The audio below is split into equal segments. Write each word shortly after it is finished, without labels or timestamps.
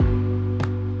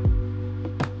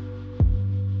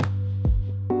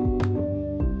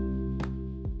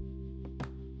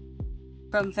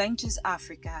From Ventures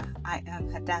Africa, I am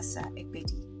Hadassah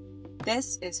Ekbedi.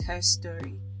 This is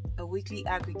Herstory, a weekly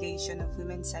aggregation of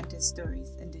women-centered stories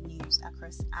in the news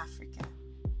across Africa.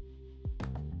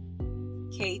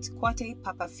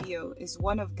 Quartey-Papafio is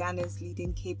one of Ghana's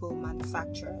leading cable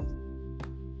manufacturers.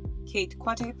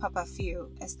 Quartey-Papafio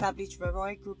established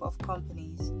Herstory Group of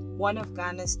companies, one of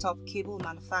Ghana's top cable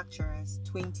manufacturers,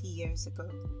 20 years ago.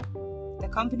 The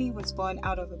company was born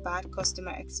out of a bad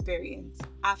customer experience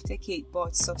after Kate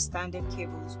bought substandard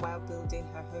cables while building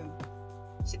her home.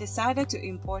 She decided to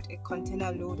import a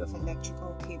container load of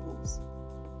electrical cables.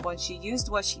 Once she used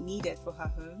what she needed for her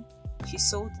home, she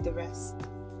sold the rest.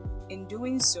 In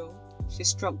doing so, she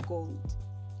struck gold.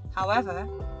 However,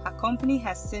 her company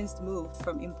has since moved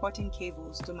from importing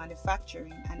cables to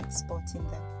manufacturing and exporting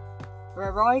them.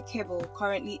 Herstory Cable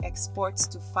currently exports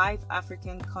to 5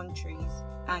 African countries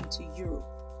and to Europe.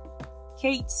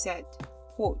 Kate said,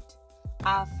 quote,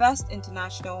 "Our first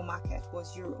international market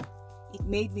was Europe. It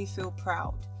made me feel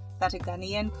proud that a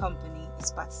Ghanaian company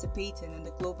is participating in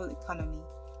the global economy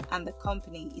and the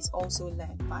company is also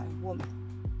led by a woman."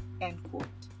 End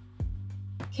quote.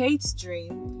 Kate's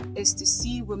dream is to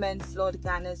see women flood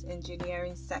Ghana's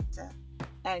engineering sector,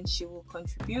 and she will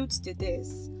contribute to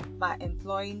this by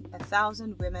employing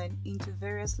 1,000 women into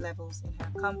various levels in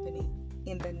her company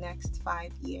in the next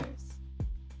 5 years.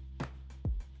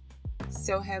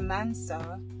 Sohair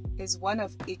Mansour is one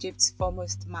of Egypt's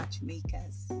foremost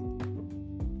matchmakers.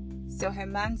 Sohair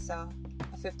Mansour,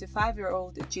 a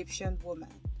 55-year-old Egyptian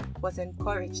woman, was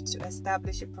encouraged to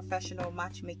establish a professional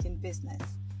matchmaking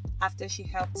business after she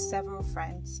helped several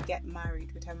friends get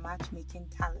married with her matchmaking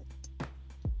talent.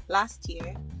 Last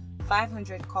year,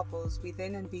 500 couples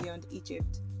within and beyond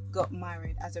Egypt got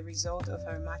married as a result of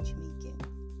her matchmaking.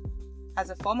 As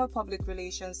a former public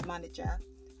relations manager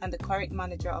and the current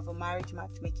manager of a marriage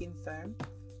matchmaking firm,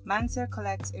 Mansour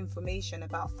collects information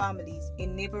about families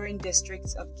in neighboring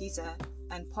districts of Giza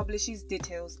and publishes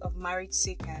details of marriage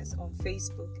seekers on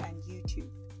Facebook and YouTube.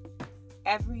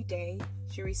 Every day,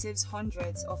 she receives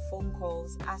hundreds of phone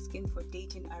calls asking for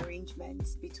dating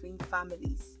arrangements between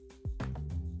families.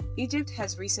 Egypt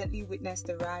has recently witnessed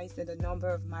a rise in the number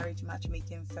of marriage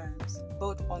matchmaking firms,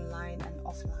 both online and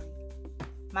offline.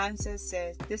 Mansour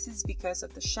says this is because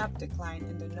of the sharp decline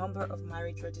in the number of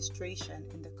marriage registration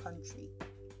in the country.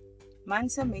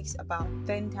 Mansour makes about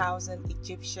 10,000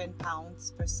 Egyptian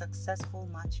pounds per successful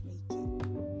matchmaking.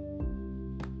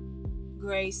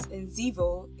 Grace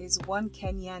Nzivo is one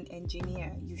Kenyan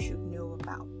engineer you should know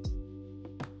about.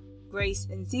 Grace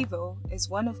Nzivo is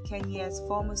one of Kenya's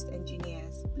foremost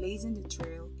engineers blazing the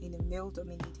trail in a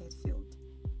male-dominated field.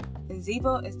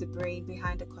 Nzivo is the brain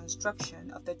behind the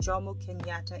construction of the Jomo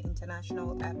Kenyatta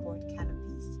International Airport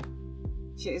canopies.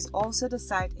 She is also the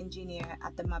site engineer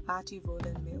at the Mabati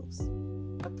Rolling Mills,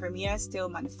 a premier steel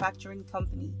manufacturing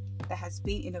company that has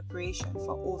been in operation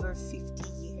for over 50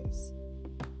 years.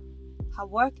 Her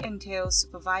work entails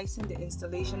supervising the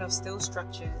installation of steel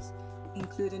structures,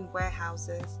 including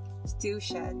warehouses, steel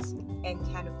sheds, and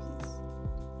canopies.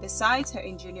 Besides her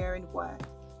engineering work,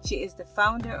 she is the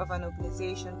founder of an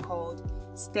organization called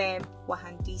STEM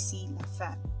Wahandisi La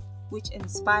Femme, which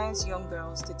inspires young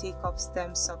girls to take up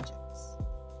STEM subjects.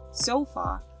 So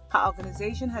far, her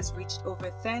organization has reached over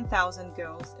 10,000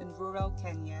 girls in rural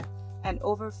Kenya and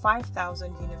over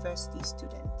 5,000 university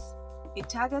students. It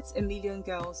targets 1 million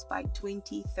girls by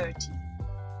 2030.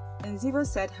 Nzivo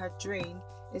said her dream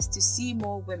is to see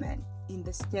more women in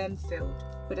the STEM field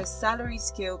with a salary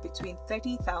scale between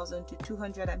 30,000 to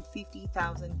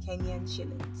 250,000 Kenyan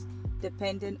shillings,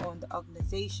 depending on the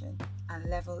organization and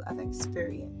level of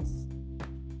experience.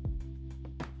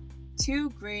 2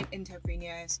 green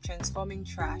entrepreneurs transforming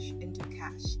trash into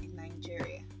cash in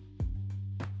Nigeria.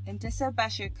 Ntesa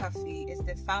Bashir Kafi is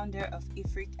the founder of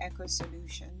Ifrik Eco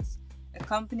Solutions, a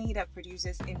company that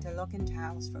produces interlocking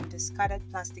tiles from discarded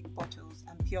plastic bottles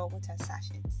and pure water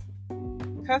sachets.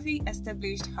 Kafi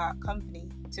established her company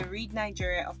to rid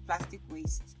Nigeria of plastic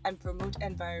waste and promote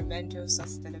environmental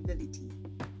sustainability.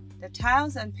 The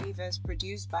tiles and pavers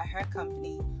produced by her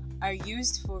company are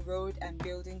used for road and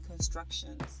building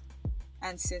constructions.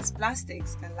 And since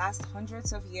plastics can last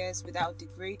hundreds of years without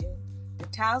degrading, the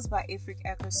tiles by Ifrik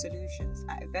Eco Solutions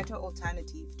are a better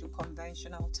alternative to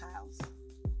conventional tiles.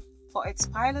 For its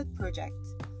pilot project,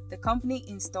 the company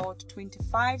installed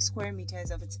 25 square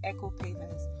meters of its eco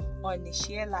pavers on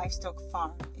Nishia Livestock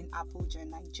Farm in Abuja,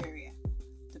 Nigeria.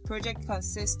 The project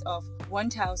consists of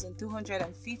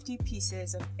 1,250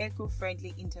 pieces of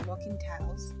eco-friendly interlocking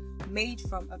tiles made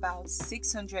from about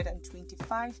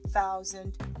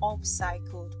 625,000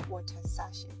 upcycled water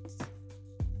sachets.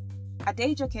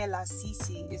 Adejoke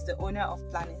Lasisi is the owner of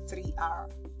Planet 3R,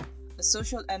 a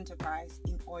social enterprise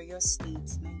in Oyo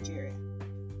State, Nigeria.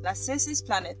 Lasisi's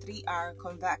Planet 3R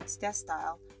converts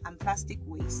textile and plastic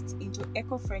waste into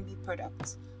eco-friendly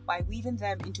products by weaving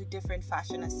them into different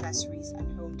fashion accessories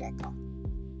and home decor.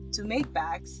 To make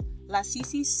bags,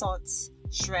 Lasisi sorts,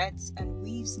 shreds, and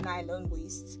weaves nylon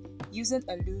waste using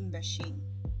a loom machine.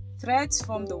 Threads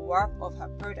form the warp of her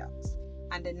products,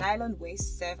 and the nylon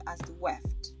waste serve as the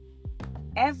weft.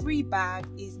 Every bag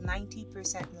is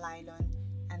 90% nylon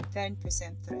and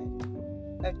 10%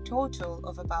 thread. A total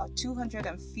of about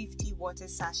 250 water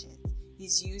sachets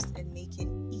is used in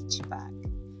making each bag,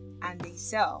 and they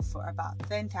sell for about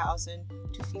 10,000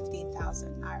 to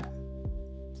 15,000 naira.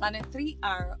 Planet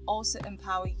 3R also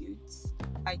empower youths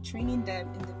by training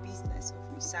them in the business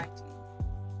of recycling.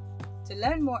 To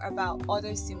learn more about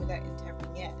other similar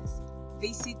entrepreneurs,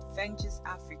 visit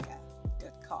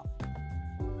venturesafrica.com.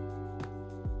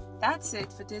 That's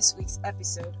it for this week's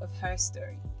episode of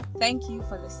Herstory. Thank you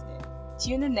for listening.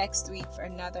 Tune in next week for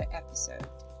another episode.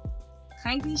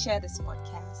 Kindly share this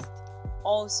podcast.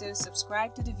 Also,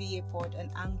 subscribe to the VA Pod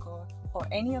on Anchor or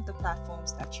any of the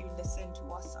platforms that you listen to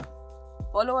us on.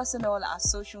 Follow us on all our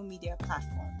social media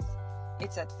platforms.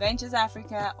 It's at Ventures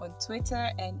Africa on Twitter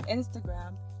and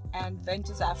Instagram, and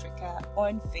Ventures Africa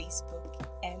on Facebook.